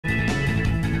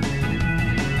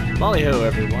Lali-ho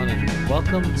everyone, and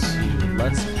welcome to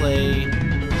Let's Play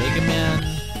Megaman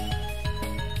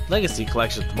Legacy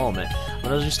Collection at the moment.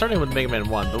 I was starting with Megaman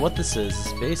 1, but what this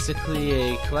is basically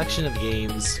a collection of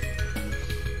games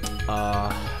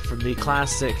from the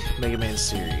classic Mega Man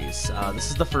series. This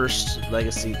is the first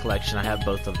Legacy collection. I have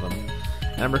both of them.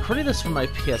 And I'm recording this from my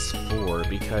PS4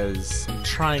 because I'm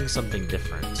trying something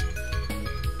different.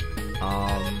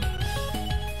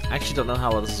 I actually don't know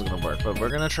how well this is going to work, but we're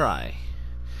going to try.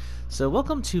 So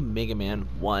welcome to Mega Man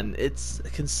 1. It's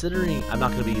considering I'm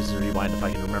not going to be using rewind if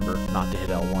I can remember not to hit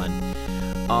L1.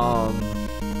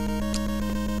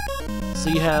 So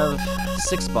you have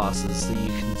 6 bosses, so you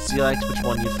can select which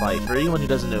one you fight. For anyone who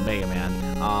doesn't know Mega Man,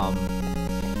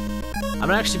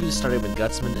 I'm actually going to start with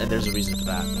Gutsman, and there's a reason for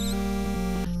that.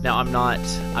 Now I'm not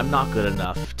good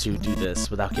enough to do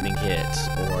this without getting hit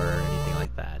or anything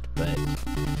like that, but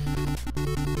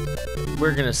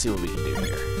we're gonna see what we can do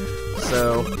here.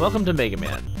 So, welcome to Mega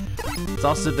Man. It's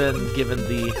also been given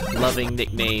the loving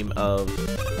nickname of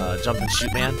Jump and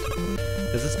Shoot Man,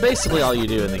 because it's basically all you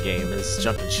do in the game is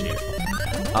jump and shoot.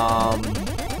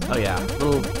 Oh yeah,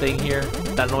 little thing here,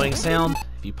 that annoying sound,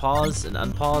 if you pause and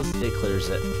unpause, it clears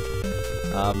it.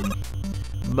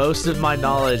 Most of my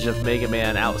knowledge of Mega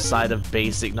Man outside of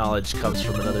basic knowledge comes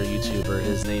from another YouTuber.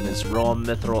 His name is Roam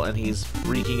Mithril, and he's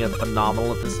freaking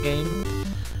phenomenal at this game.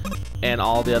 And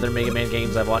all the other Mega Man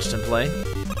games I've watched him play.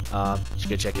 You should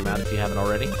go check him out if you haven't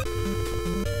already.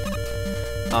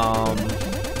 I'm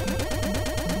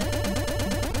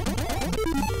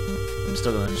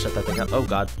still gonna shut that thing up. Oh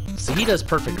god. So he does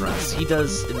perfect runs. He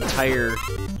does entire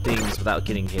things without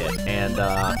getting hit. And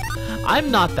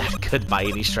I'm not that good by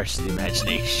any stretch of the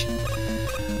imagination.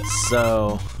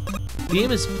 So the game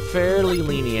is fairly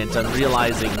lenient on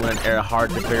realizing when a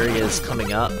hard area is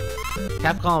coming up.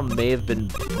 Capcom may have been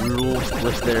brutal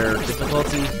with their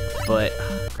difficulty, but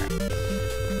crap.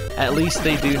 At least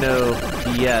they do know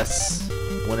BS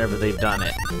whenever they've done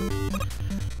it.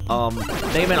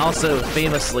 Mega Man also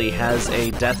famously has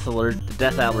a death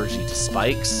allergy to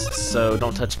spikes, so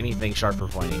don't touch anything sharp or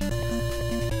pointy.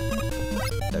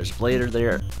 There's Blader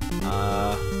there.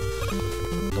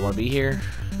 Don't want to be here.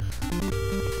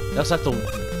 You also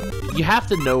have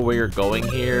to know where you're going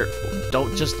here.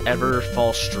 Don't just ever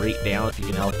fall straight down if you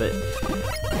can help it.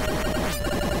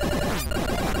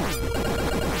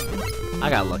 I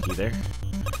got lucky there.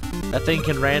 That thing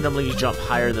can randomly jump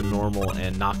higher than normal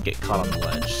and not get caught on the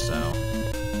ledge, so.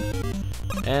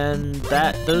 And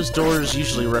those doors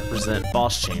usually represent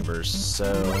boss chambers,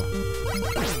 so.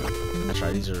 That's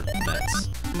right, these are mets.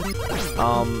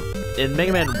 In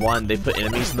Mega Man 1, they put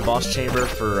enemies in the boss chamber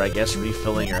for, I guess,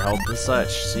 refilling your health and such,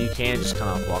 so you can just kind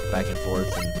of walk back and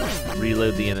forth and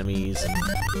reload the enemies and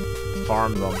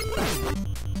farm them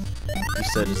if you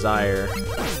so desire.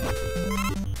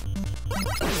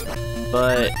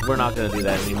 But we're not going to do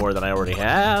that any more than I already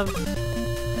have.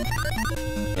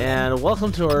 And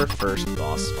welcome to our first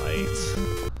boss fight.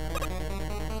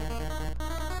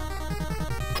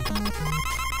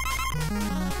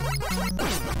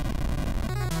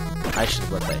 I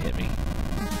should let that hit me,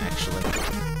 actually.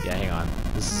 Yeah, hang on.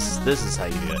 This is how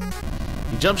you do it.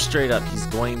 You jump straight up, he's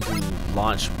going to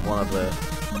launch one of the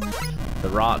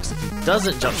rocks. If he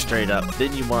doesn't jump straight up,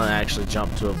 then you want to actually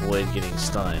jump to avoid getting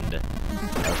stunned.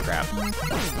 Oh crap.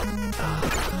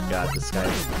 Oh god, this guy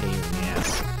is a pain in the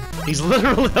ass. He's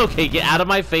literally okay, get out of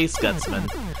my face, Gutsman.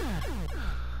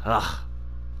 Ugh.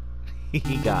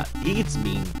 He gets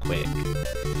mean quick.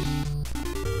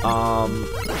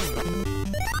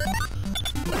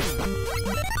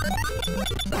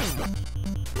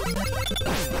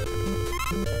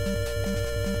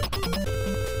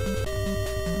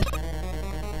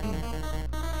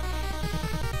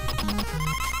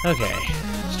 Okay,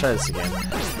 let's try this again.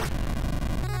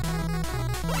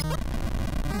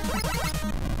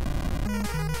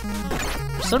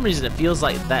 For some reason, it feels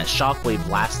like that shockwave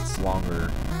lasts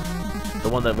longer. The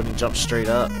one that when you jump straight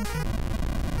up.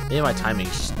 Maybe my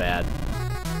timing's just bad.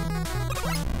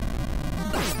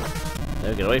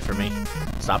 No, get away from me.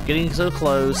 Stop getting so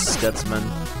close, Gutsman.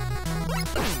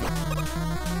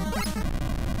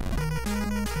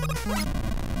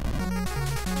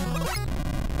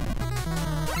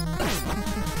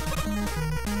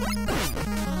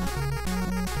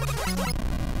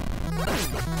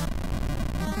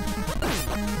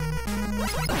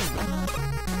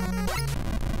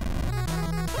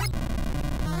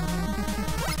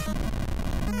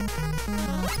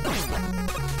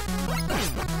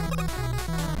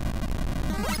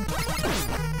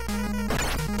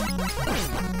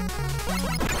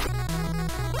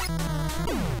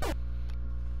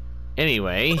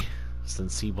 Anyway,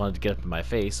 since he wanted to get up in my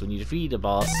face. When you defeat a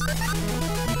boss,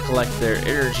 you collect their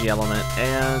energy element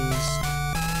and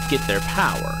get their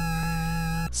power.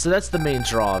 So that's the main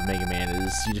draw of Mega Man,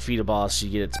 is you defeat a boss, you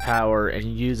get its power, and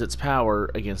you use its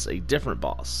power against a different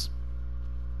boss.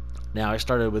 Now I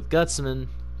started with Gutsman,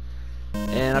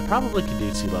 and I probably can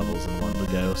do 2 levels in one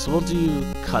go, so we'll do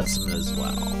Gutsman as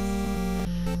well.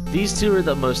 These two are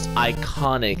the most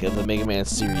iconic of the Mega Man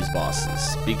series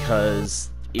bosses, because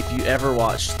if you ever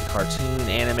watched the cartoon,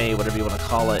 anime, whatever you want to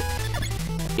call it,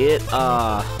 it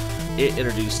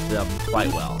introduced them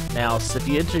quite well. Now, so if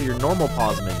you enter your normal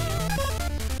pause menu,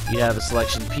 you have a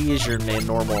selection. P is your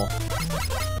normal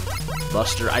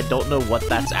Buster. I don't know what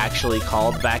that's actually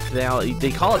called back now.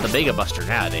 They call it the Mega Buster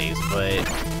nowadays, but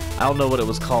I don't know what it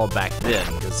was called back then,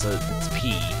 because it's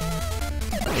P.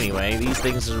 Anyway, these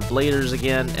things are bladers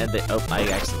again, and they... Oh, I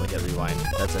accidentally hit rewind.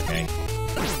 That's okay.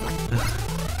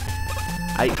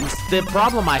 The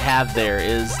problem I have there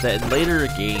is that in later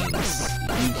games,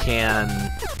 you can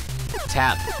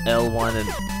tap L1 and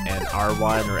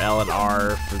R1, or L and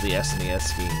R for the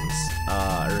SNES games,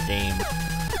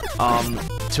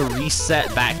 to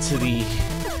reset back to the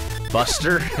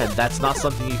Buster, and that's not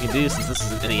something you can do since this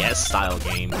is an NES-style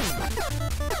game.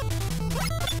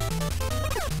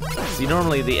 See,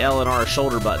 normally the L and R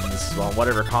shoulder buttons on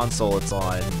whatever console it's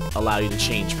on allow you to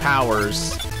change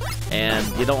powers, and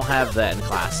you don't have that in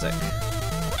Classic.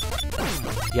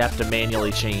 You have to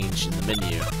manually change in the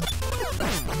menu.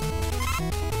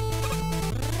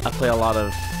 I play a lot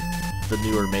of the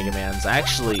newer Mega Mans.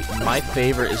 Actually, my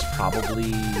favorite is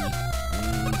probably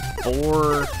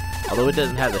 4, although it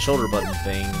doesn't have the shoulder button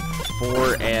thing.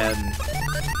 4, and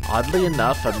oddly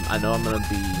enough, I know I'm going to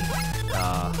be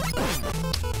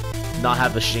not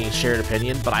have the shared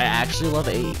opinion, but I actually love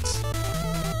 8.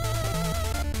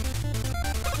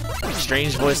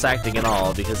 Strange voice acting and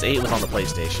all, because 8 was on the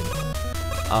PlayStation.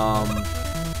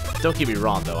 Don't get me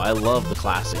wrong though, I love the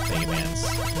classic Mega Mans.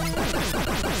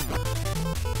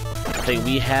 I think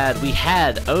we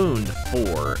had owned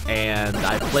 4, and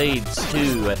I played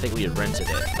 2. I think we had rented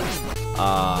it.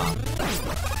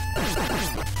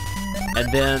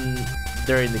 And then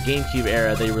during the GameCube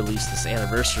era, they released this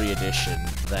anniversary edition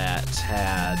that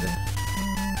had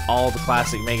all the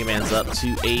classic Mega Mans up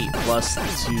to 8 plus the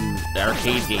 2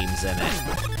 arcade games in it.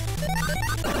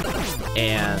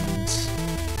 And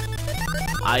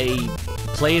I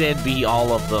played and beat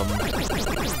all of them,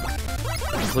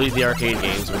 including the arcade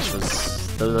games, which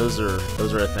was those are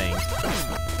a thing.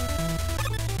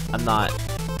 I'm not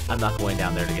going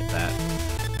down there to get that.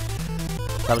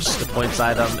 That was just a points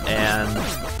item, and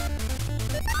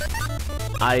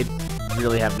I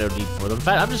really have no need for them. In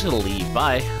fact, I'm just gonna leave.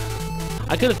 Bye.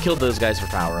 I could have killed those guys for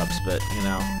power-ups, but you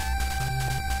know.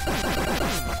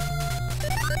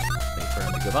 Wait for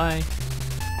him to go by.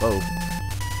 Whoa.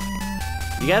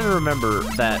 You gotta remember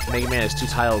that Mega Man is 2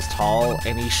 tiles tall,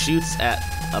 and he shoots at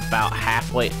about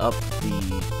halfway up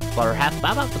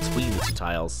about between the 2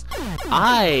 tiles.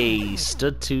 I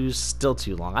stood still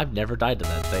too long. I've never died to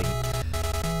that thing.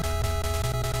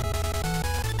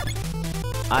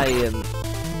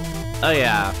 Oh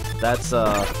yeah,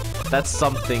 that's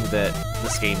something that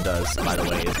this game does, by the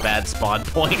way, is bad spawn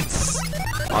points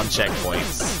on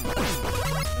checkpoints.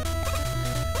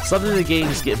 Something the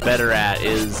games get better at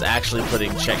is actually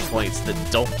putting checkpoints that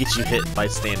don't get you hit by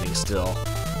standing still.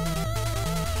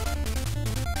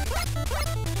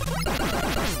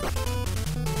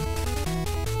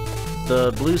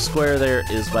 The blue square there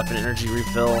is weapon energy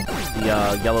refill.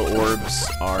 The yellow orbs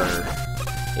are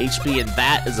HP, and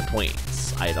that is a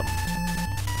points item.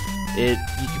 You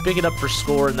can pick it up for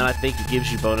score, and then I think it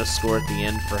gives you bonus score at the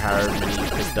end for however many you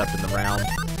picked up in the round.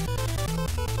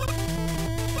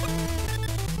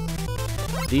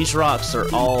 These rocks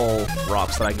are all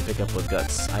rocks that I can pick up with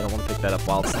Guts. I don't want to pick that up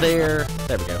while it's there.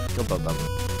 There we go. Kill both of them.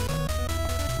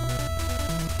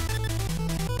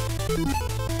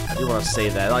 I do want to say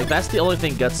that. Like, that's the only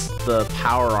thing Guts, the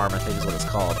power arm, I think is what it's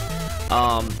called.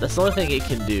 That's the only thing it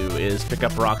can do is pick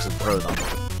up rocks and throw them.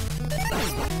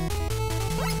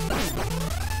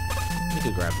 Let me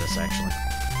go grab this, actually.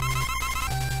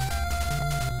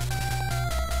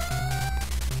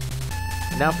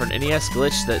 Now for an NES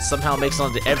glitch that somehow makes it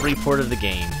onto every port of the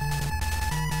game.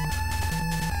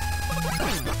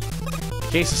 In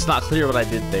case it's not clear what I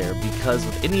did there, because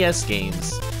with NES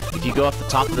games, if you go off the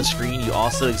top of the screen, you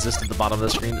also exist at the bottom of the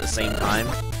screen at the same time.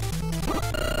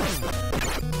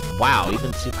 Wow,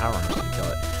 even 2 power arms didn't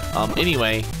kill it.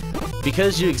 Anyway,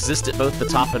 because you exist at both the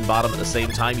top and bottom at the same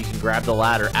time, you can grab the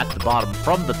ladder at the bottom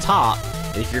from the top,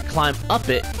 and if you're climbed up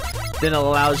it, then it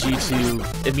allows you to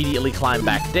immediately climb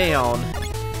back down,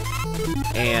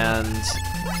 and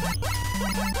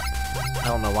I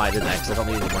don't know why I did that, because I don't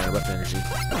need any minor weapon energy.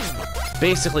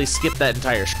 Basically, skip that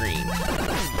entire screen.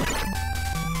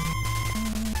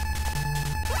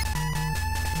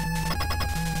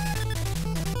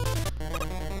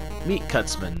 Meet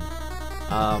Gutsman.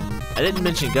 I didn't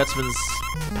mention Gutsman's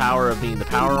power of being the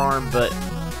power arm, but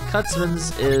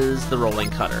Gutsman's is the rolling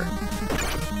cutter.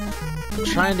 I'm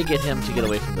trying to get him to get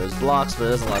away from those blocks, but it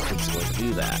doesn't allow things to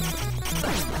do that.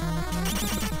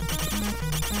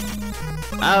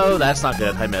 Oh, that's not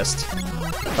good. I missed.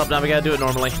 Oh, now we gotta do it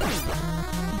normally.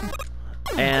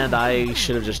 And I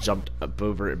should have just jumped up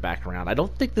over it and back around. I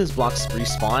don't think those blocks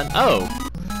respawn. Oh!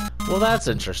 Well, that's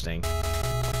interesting.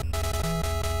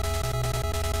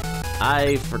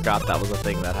 I forgot that was a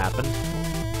thing that happened.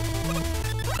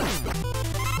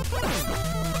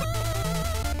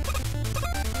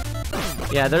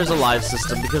 Yeah, there's a live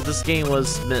system because this game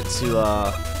was meant to,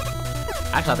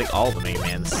 actually, I think all the Mega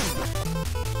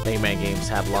Man games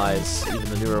have lives, even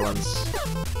the newer ones.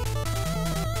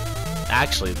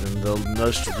 Actually, the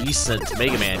most recent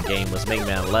Mega Man game was Mega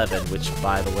Man 11, which,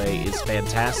 by the way, is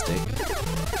fantastic.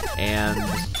 And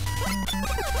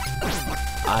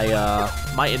I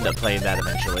might end up playing that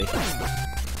eventually.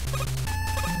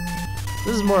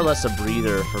 This is more or less a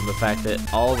breather from the fact that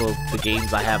all the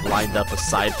games I have lined up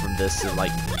aside from this are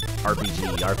like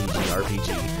RPG, RPG,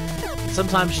 RPG. And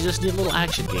sometimes you just need a little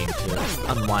action game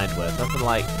to unwind with. Nothing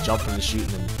like jumping and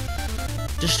shooting and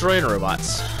destroying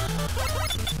robots.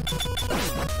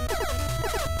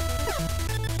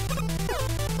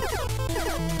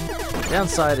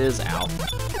 Downside is, ow.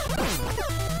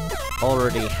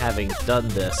 Already having done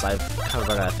this, I've kind of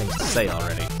run out of things to say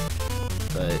already.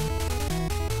 But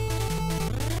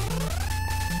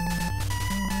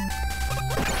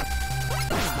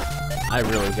I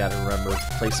really gotta remember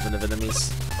placement of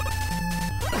enemies.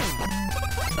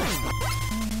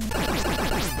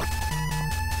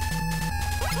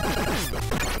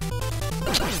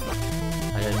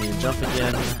 I didn't even jump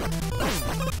again.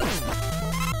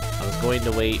 I was going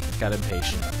to wait, got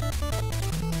impatient.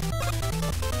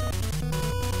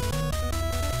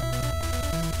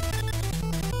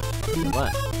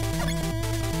 What?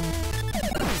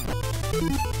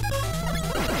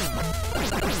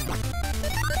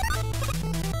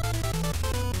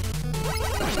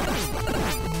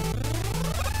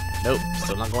 Nope,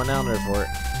 still not going down there for it.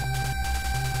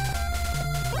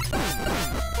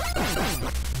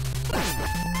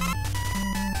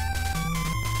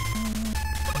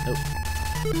 Nope.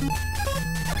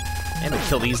 And to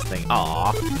kill these things.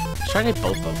 Aww. Try to hit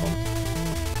both of them.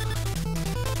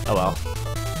 Oh well.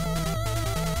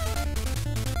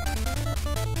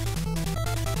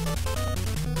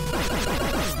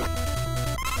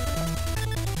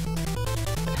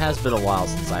 It has been a while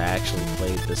since I actually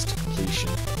played this to completion.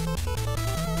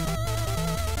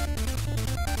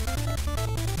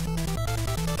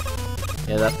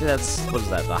 Yeah, I think that's, what is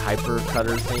that, the hyper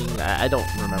cutter thing? I don't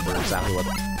remember exactly what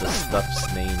the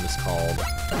stuff's name is called.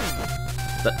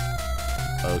 But,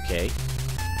 okay.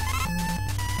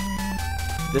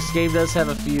 This game does have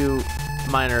a few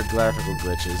minor graphical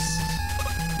glitches.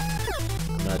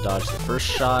 I'm gonna dodge the first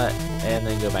shot, and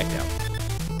then go back down.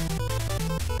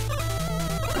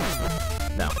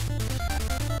 No.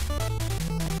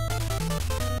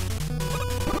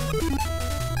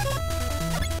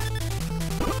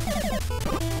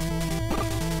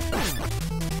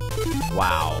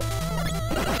 Wow.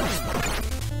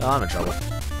 Oh, I'm in trouble.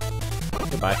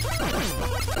 Goodbye.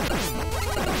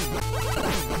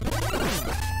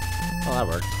 Oh, that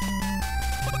worked.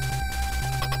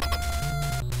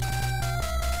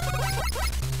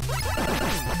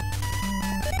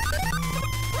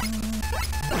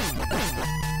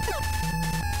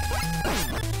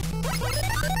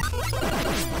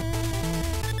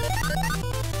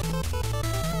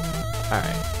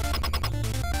 Alright.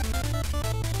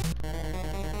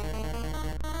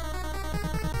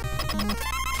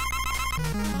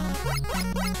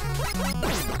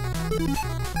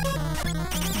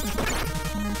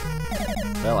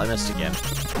 Well, I missed again.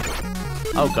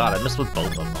 Oh god, I missed with both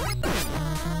of them.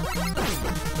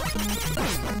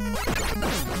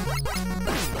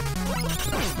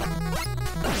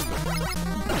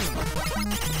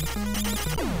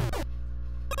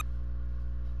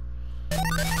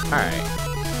 Alright.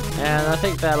 And I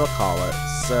think that'll call it.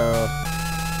 So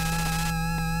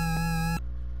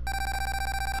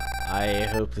I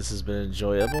hope this has been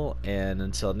enjoyable, and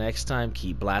until next time,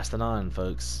 keep blasting on,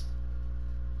 folks.